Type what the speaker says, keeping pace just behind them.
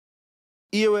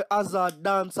Here as a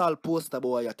dancehall poster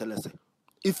boy, I tell us.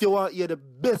 If you want to hear the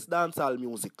best dancehall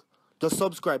music, just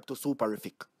subscribe to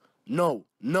Suparific. No.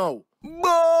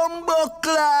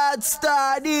 Bomboclad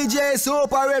Starr DJ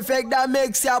Suparific that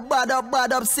makes you bad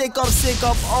up, sick up.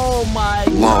 Oh my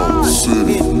God.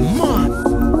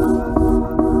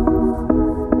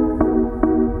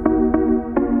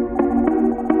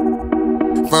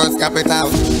 First capital,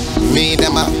 me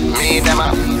them up.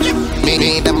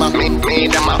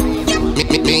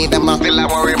 Still I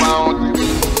worry about.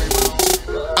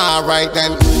 Alright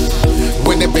then,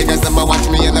 when the biggest them watch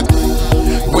me in it.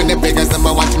 When the biggest them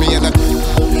watch me in it.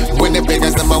 When the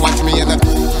biggest them watch me in it.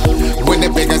 When the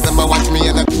biggest them watch me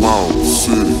in it. Wow,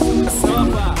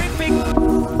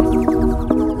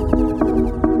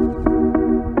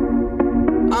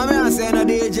 I'm saying a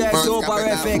DJ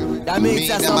Suparific that makes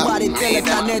us somebody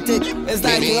telekinetic. It's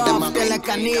like you have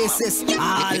telekinesis.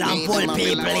 All and pull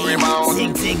people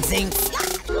in. Sing.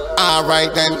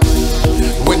 Alright then,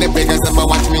 when the biggest them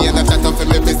watch me and I chat up for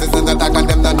me business and attack on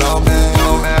them, they know me.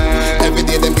 Every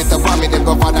day them get up on me, them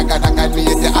go for the guide me,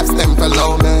 the apps them for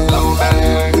low me.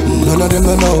 None of them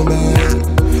don't know me.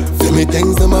 Feel me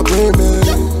things them a pray me.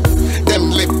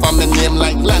 Them live for me name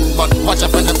like land, but watch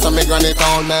out for them so me granny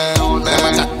told me.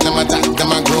 Them a chat, them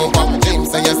a grow up.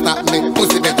 James say you stop me,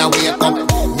 pussy better wake up.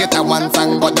 Get a one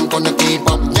song, but them gonna keep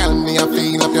up. Girl, me a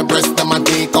feel up your breast, them a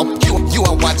take up. You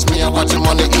a watch me, I watch your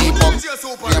money keep up.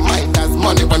 Your mind has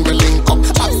money when we link up.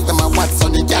 Ask them a watch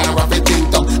on the car of it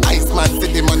tint up. Iceman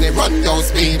see the money run, yo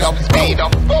speed up. I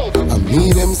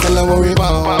me them still a worry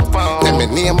about. Them me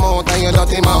name out and you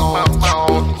dirty mouth.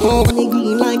 Money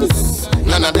green like this.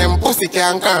 None of them pussy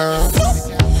can curve.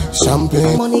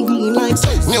 Champagne, money green lights.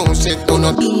 New shit do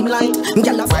not beam light.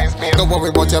 Don't worry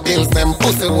about your bills, them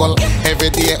pussy wall. Every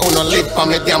day uno live for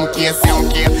me damn case.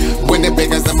 When the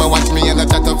biggest them watch me and I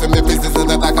chat up for me business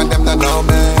and attack on them, they know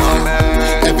me.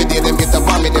 Every day them get up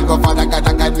on me, they go for the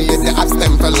guide me and the apps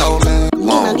them for low me.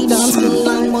 Inna the dance green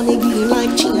light, money green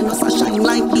light. Chain us a shine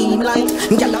like beam light.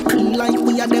 Gyal a Pree like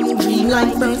we are them dream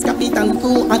light. First capital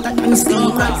go hotter than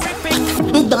steam light.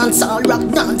 Dancehall rock.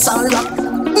 Dancehall rock.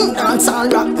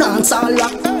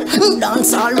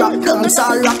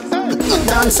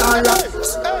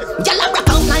 Gyal a rock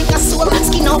out like a soul,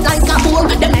 skin out like a boar.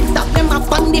 Them next up them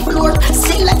up on the floor.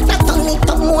 Select a turn it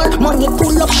up more. Money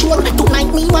pull up sure.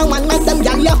 Tonight me one night them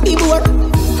gyal off the board.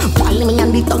 While me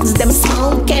and the thugs them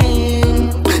smoking,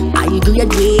 I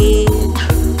grade weed.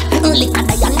 Liquor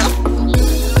they enough,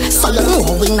 so you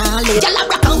know we not live. Gyal a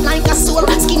rock out like a soul,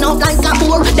 skin out like a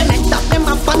boar. Them next up them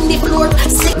up on the floor.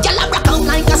 Gyal a rock out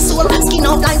like a soul, skin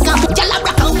out like a. Gyal a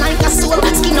rock out like a soul,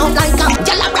 skin out like a.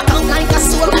 Gyal a rock out like a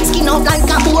soul, skin out like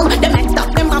a boar. Them next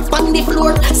up them up on the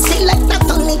floor. Select a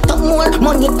turn it up more.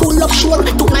 Money pull up sure.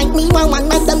 Tonight me one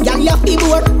night them gyal off the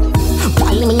board.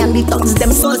 While me and the thugs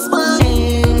them Fusbaan,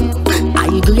 I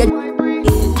grade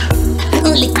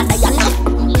liquor they enough,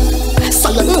 so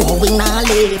you know we not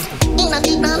live. Inna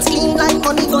the dance clean like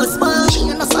money Fusbaan.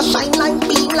 Chain us a shine like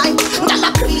beam light. Gyal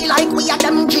a Pree like we are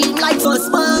them dream like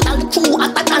Fusbaan. All the crew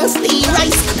hotter than steam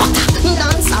rice.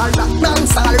 Dancehall rock.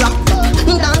 Dancehall rock.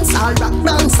 Dancehall rock.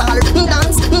 Dancehall rock.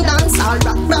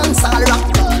 Dancehall rock.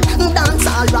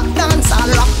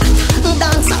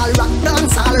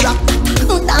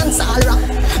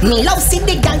 Me love see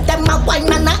the girl them a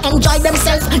wine and a enjoy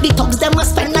themselves. The thugs them a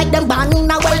spend like them born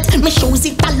in a wealth. Me shoes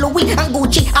it a Louis and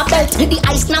Gucci a belt. The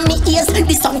ice na me ears,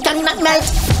 the sun cannot melt.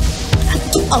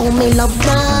 Oh me love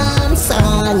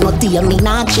dancehall, not hear me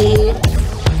not cheap.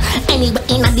 Anywhere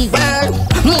in the world,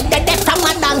 me the death from a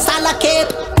dancehall a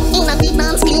cape. Inna the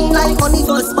dance clean like money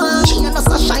Fusbaan. Chain us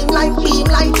a shine like beam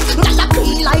light. Gyal a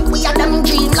Pree like we are them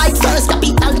dream like first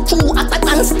capital crew hotter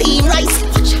than steam rice.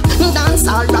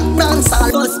 Dancehall rock,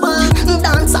 dancehall Fusbaan.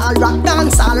 Dancehall rock,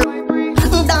 dancehall rock.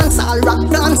 Dancehall rock,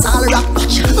 dancehall rock.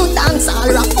 Dancehall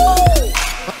rock.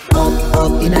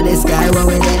 Up inna the sky where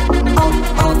we there.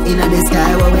 Up inna the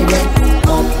sky where we there.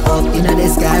 Up inna the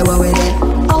sky where we there.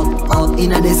 Up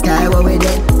inna the sky where we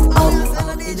there.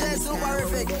 DJ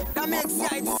Suparific, that makes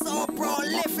it so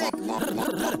prolific.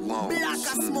 Black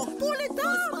as smoke, pull it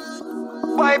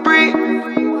up. Why Pree?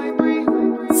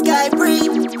 Sky Pree.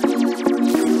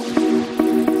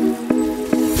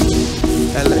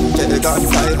 LNJ gone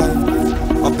sky high.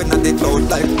 Up in the cloud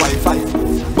like Wi-Fi.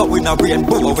 But we not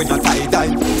rainbow, we not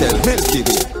tie-dye. Tell Milky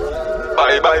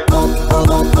Way bye-bye.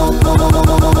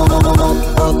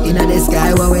 Up inna the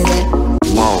sky where we there.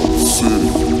 wow, shit.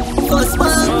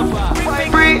 Fusbaan,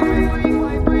 Pree,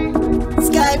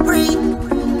 Sky Pree.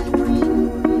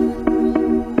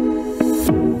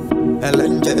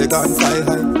 LNJ gone sky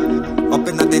high. Up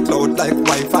in the cloud like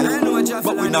Wi-Fi.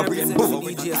 But we not rainbow,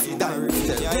 we not see that.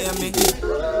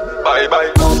 Bye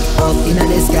bye. Up inna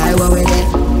the sky where we dey.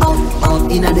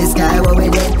 Up inna the sky where we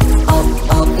dey.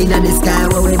 Up inna the sky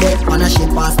where we dey. On a ship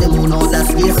past the moon out of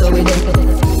space where we dey.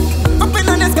 Up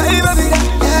inna the sky where we dey.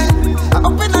 Yeah.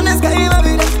 Up inna the sky where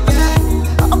we dey.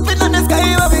 Yeah. Up inna the sky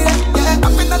where we dey. Yeah.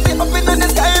 Up inna the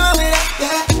sky where we dey.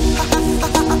 Yeah.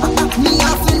 Me a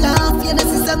feel laugh, yeah, this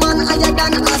is a man higher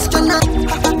than astronaut.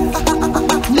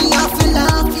 Me a feel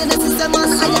laugh, yeah, this is a man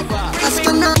higher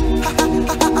astronaut.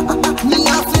 Me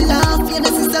a feel laugh, yeah,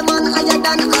 this is a man higher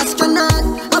than astronaut.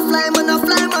 A fly man,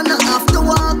 I have to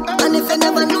walk. And if you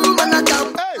never knew, man, I top.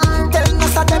 Tell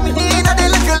us that them in the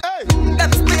little.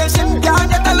 Them spaceship can't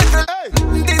get a little.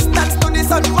 Distance to the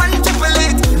sun,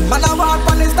 188. Man, I walk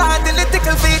on the star, the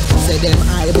little feet. Say them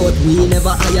high, but we never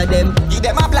hire them. Give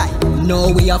them a blind.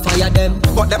 No, we a fire them.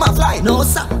 But them a fly. No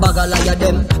sack bag a liar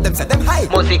them. Them say them high.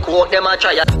 Musty quote them a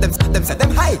try. Them say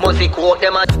them high. Musty quote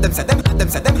them a. Them say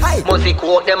them high. Musty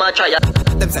quote them a try.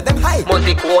 Them say them high.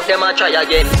 Musty quote them a try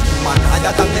again. Man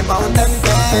higher than the mountain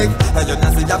peak. And you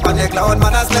not see up on the cloud,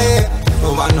 man a sleep.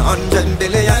 100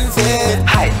 billion feet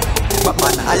high. But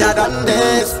man higher than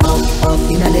this. Up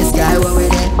inna the sky where we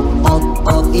dey.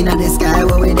 Up inna the sky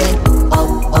where we dey.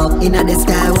 Up inna the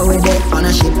sky where we dey. On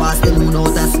a ship past the moon out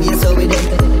of space where we dey.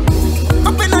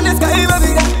 Up inna the sky where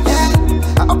we dey.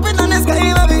 Yeah. Up inna the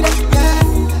sky where we dey.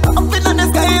 Yeah. Up inna the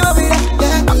sky where we dey.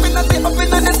 Yeah. Up inna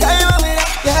the sky where we dey.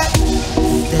 Yeah.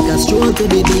 Take a stroll to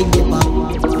the Big Dipper.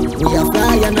 We a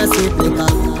fly and a sweet liquor.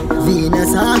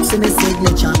 Venus Hawks in the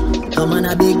signature. Come on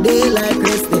a big day like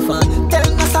Christopher. Tell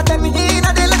us that them in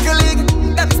the little league.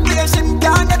 Them spaceship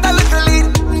can't get a little lead.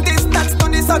 Distance to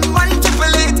the sun,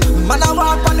 188. Man, I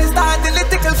walk on the star, the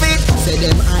little feet. Say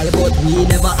them high, but we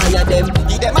never hire them.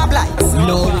 Give them a blind.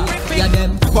 No, we fire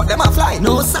them. But them a fly.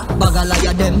 No sack bag a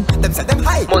liar them. Them say them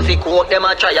high. Musty quote them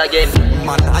a try again.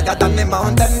 Man higher than the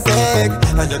mountain peak.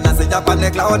 And you not see up on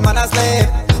the cloud, man a sleep.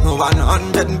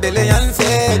 100 billion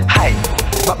feet high.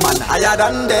 But man higher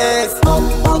than this.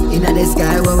 Up inna the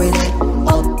sky where we dey.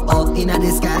 Up inna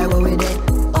the sky where we dey.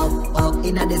 Up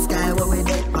inna the sky where we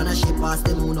dey. On a ship past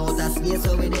the moon out of space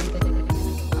where we dey.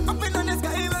 Up inna the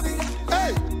sky where we dey.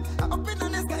 Hey. Up inna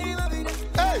the sky where we dey.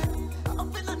 Hey.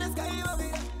 Up inna the sky where we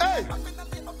dey. Hey.